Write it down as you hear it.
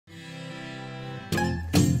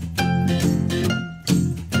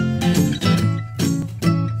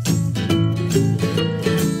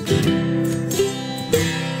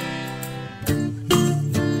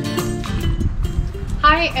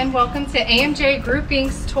and welcome to AMJ Group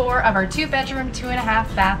Inc.'s tour of our 2-bedroom,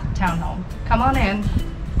 2.5-bath townhome. Come on in.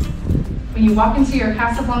 When you walk into your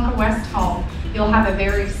Casablanca West home, you'll have a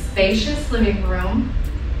very spacious living room,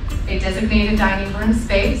 a designated dining room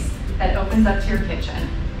space that opens up to your kitchen.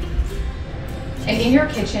 And in your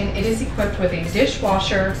kitchen, it is equipped with a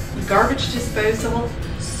dishwasher, garbage disposal,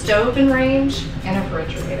 stove and range, and a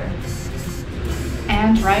refrigerator.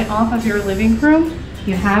 And right off of your living room,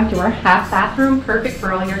 you have your half bathroom, perfect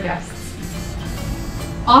for all your guests.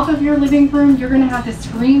 Off of your living room, you're going to have the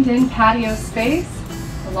screened-in patio space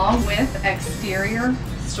along with exterior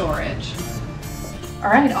storage. All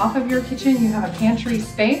right, off of your kitchen, you have a pantry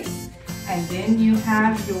space, and then you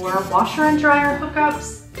have your washer and dryer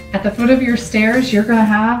hookups. At the foot of your stairs, you're going to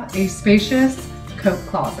have a spacious coat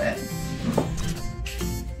closet.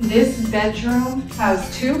 This bedroom has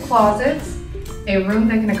 2 closets, a room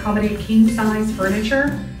that can accommodate king-size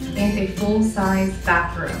furniture, and a full-size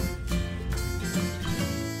bathroom.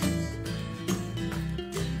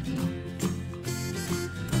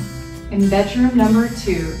 In bedroom number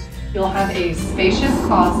 2, you'll have a spacious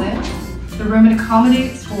closet. The room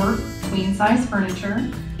accommodates for queen-size furniture,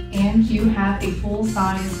 and you have a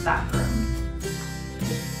full-size bathroom.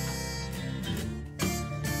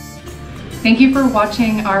 Thank you for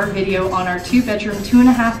watching our video on our 2-bedroom,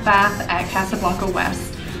 2.5-bath at Casablanca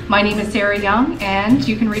West. My name is Sarah Young, and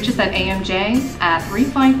you can reach us at AMJ at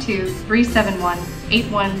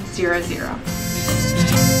 352-371-8100.